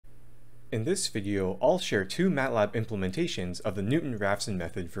In this video, I'll share two MATLAB implementations of the Newton-Raphson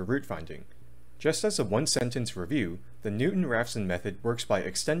method for root finding. Just as a one-sentence review, the Newton-Raphson method works by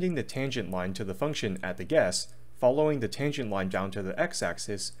extending the tangent line to the function at the guess, following the tangent line down to the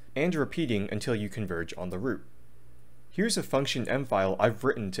x-axis, and repeating until you converge on the root. Here's a function M file I've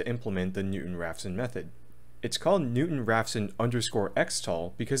written to implement the Newton-Raphson method. It's called Newton-Raphson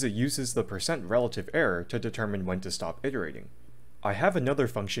 _xtol because it uses the percent relative error to determine when to stop iterating. I have another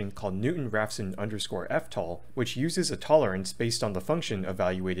function called Newton-Raphson _ftol, which uses a tolerance based on the function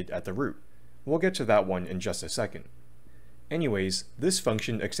evaluated at the root. We'll get to that one in just a second. Anyways, this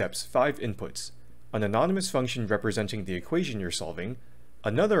function accepts 5 inputs: an anonymous function representing the equation you're solving,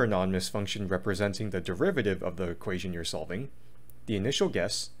 another anonymous function representing the derivative of the equation you're solving, the initial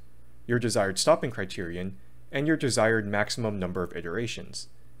guess, your desired stopping criterion, and your desired maximum number of iterations.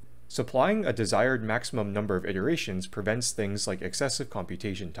 Supplying a desired maximum number of iterations prevents things like excessive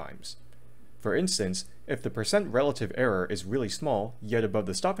computation times. For instance, if the percent relative error is really small, yet above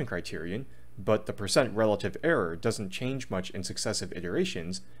the stopping criterion, but the percent relative error doesn't change much in successive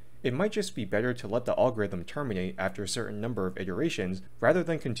iterations, it might just be better to let the algorithm terminate after a certain number of iterations rather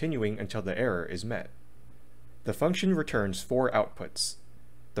than continuing until the error is met. The function returns 4 outputs: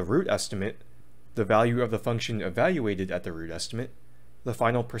 the root estimate, the value of the function evaluated at the root estimate, the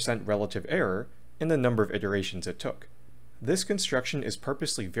final percent relative error, and the number of iterations it took. This construction is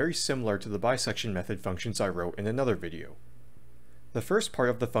purposely very similar to the bisection method functions I wrote in another video. The first part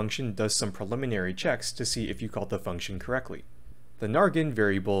of the function does some preliminary checks to see if you called the function correctly. The nargin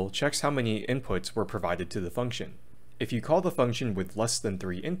variable checks how many inputs were provided to the function. If you call the function with less than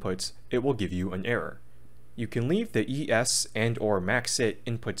 3 inputs, it will give you an error. You can leave the es and/or maxit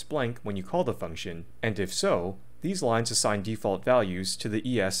inputs blank when you call the function, and if so, these lines assign default values to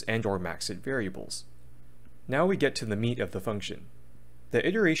the es and/or maxit variables. Now we get to the meat of the function. The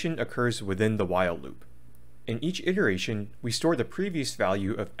iteration occurs within the while loop. In each iteration, we store the previous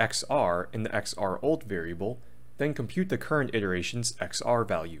value of xr in the xrold variable, then compute the current iteration's xr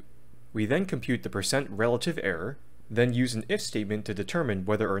value. We then compute the percent relative error, then use an if statement to determine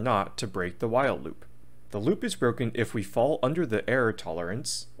whether or not to break the while loop. The loop is broken if we fall under the error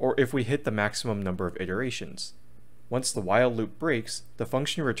tolerance, or if we hit the maximum number of iterations. Once the while loop breaks, the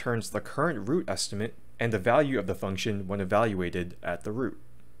function returns the current root estimate and the value of the function when evaluated at the root.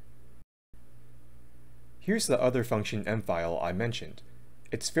 Here's the other function M file I mentioned.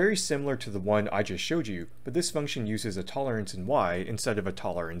 It's very similar to the one I just showed you, but this function uses a tolerance in y instead of a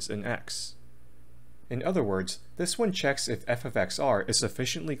tolerance in x. In other words, this one checks if f of xr is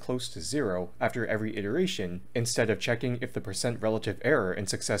sufficiently close to 0 after every iteration, instead of checking if the percent relative error in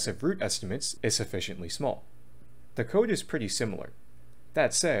successive root estimates is sufficiently small. The code is pretty similar.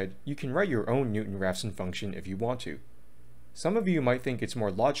 That said, you can write your own Newton-Raphson function if you want to. Some of you might think it's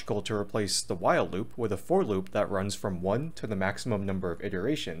more logical to replace the while loop with a for loop that runs from 1 to the maximum number of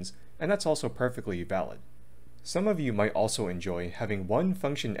iterations, and that's also perfectly valid. Some of you might also enjoy having one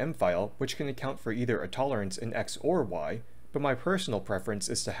function M file which can account for either a tolerance in x or y, but my personal preference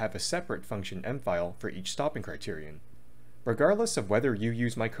is to have a separate function M file for each stopping criterion. Regardless of whether you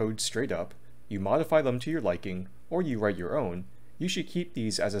use my code straight up, you modify them to your liking, or you write your own, you should keep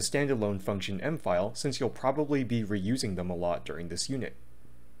these as a standalone function M file since you'll probably be reusing them a lot during this unit.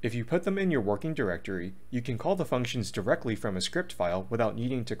 If you put them in your working directory, you can call the functions directly from a script file without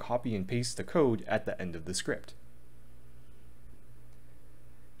needing to copy and paste the code at the end of the script.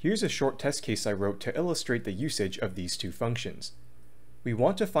 Here's a short test case I wrote to illustrate the usage of these two functions. We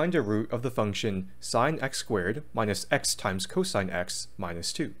want to find a root of the function sin x squared minus x times cosine x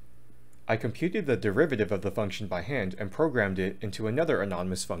minus 2. I computed the derivative of the function by hand and programmed it into another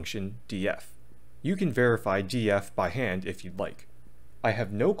anonymous function, df. You can verify df by hand if you'd like. I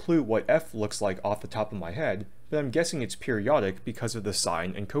have no clue what f looks like off the top of my head, but I'm guessing it's periodic because of the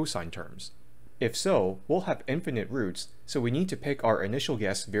sine and cosine terms. If so, we'll have infinite roots, so we need to pick our initial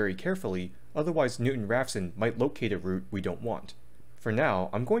guess very carefully, otherwise Newton-Raphson might locate a root we don't want. For now,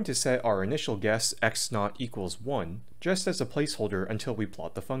 I'm going to set our initial guess x0 equals 1, just as a placeholder until we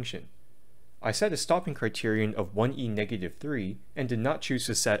plot the function. I set a stopping criterion of 1e-3 and did not choose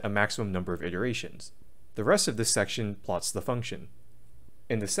to set a maximum number of iterations. The rest of this section plots the function.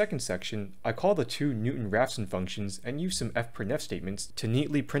 In the second section, I call the two Newton-Raphson functions and use some fprintf statements to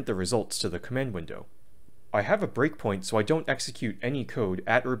neatly print the results to the command window. I have a breakpoint so I don't execute any code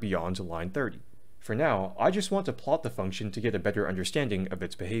at or beyond line 30. For now, I just want to plot the function to get a better understanding of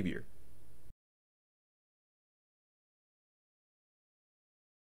its behavior.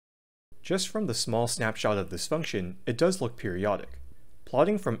 Just from the small snapshot of this function, it does look periodic.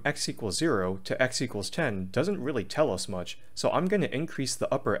 Plotting from x equals 0 to x equals 10 doesn't really tell us much, so I'm going to increase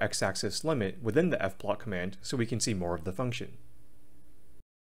the upper x-axis limit within the fplot command so we can see more of the function.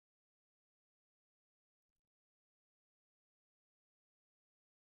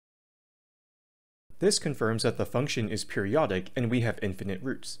 This confirms that the function is periodic and we have infinite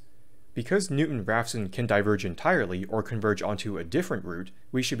roots. Because Newton-Raphson can diverge entirely or converge onto a different root,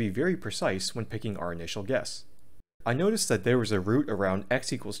 we should be very precise when picking our initial guess. I noticed that there was a root around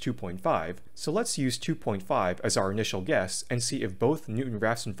x equals 2.5, so let's use 2.5 as our initial guess and see if both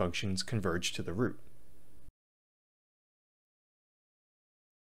Newton-Raphson functions converge to the root.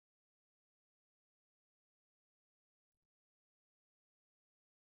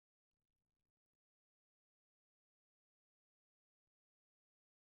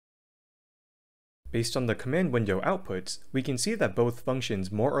 Based on the command window outputs, we can see that both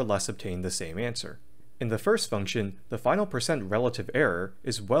functions more or less obtain the same answer. In the first function, the final percent relative error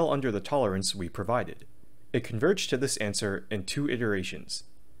is well under the tolerance we provided. It converged to this answer in 2 iterations.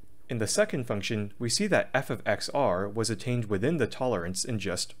 In the second function, we see that f of xr was attained within the tolerance in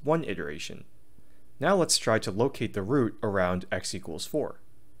just 1 iteration. Now let's try to locate the root around x equals 4.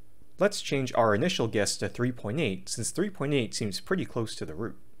 Let's change our initial guess to 3.8 since 3.8 seems pretty close to the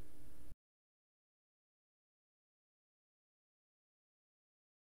root.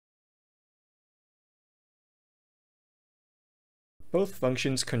 Both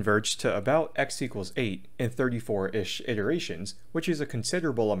functions converged to about x equals 8 in 34-ish iterations, which is a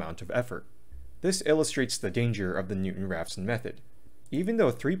considerable amount of effort. This illustrates the danger of the Newton-Raphson method. Even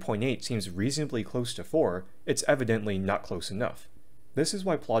though 3.8 seems reasonably close to 4, it's evidently not close enough. This is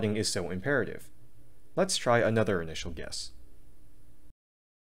why plotting is so imperative. Let's try another initial guess.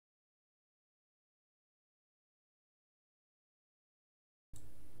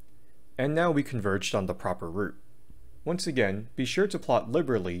 And now we converged on the proper root. Once again, be sure to plot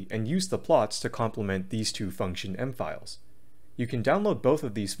liberally and use the plots to complement these 2 function M files. You can download both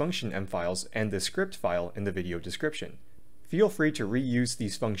of these function M files and the script file in the video description. Feel free to reuse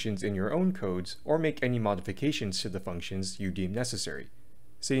these functions in your own codes or make any modifications to the functions you deem necessary.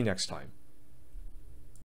 See you next time.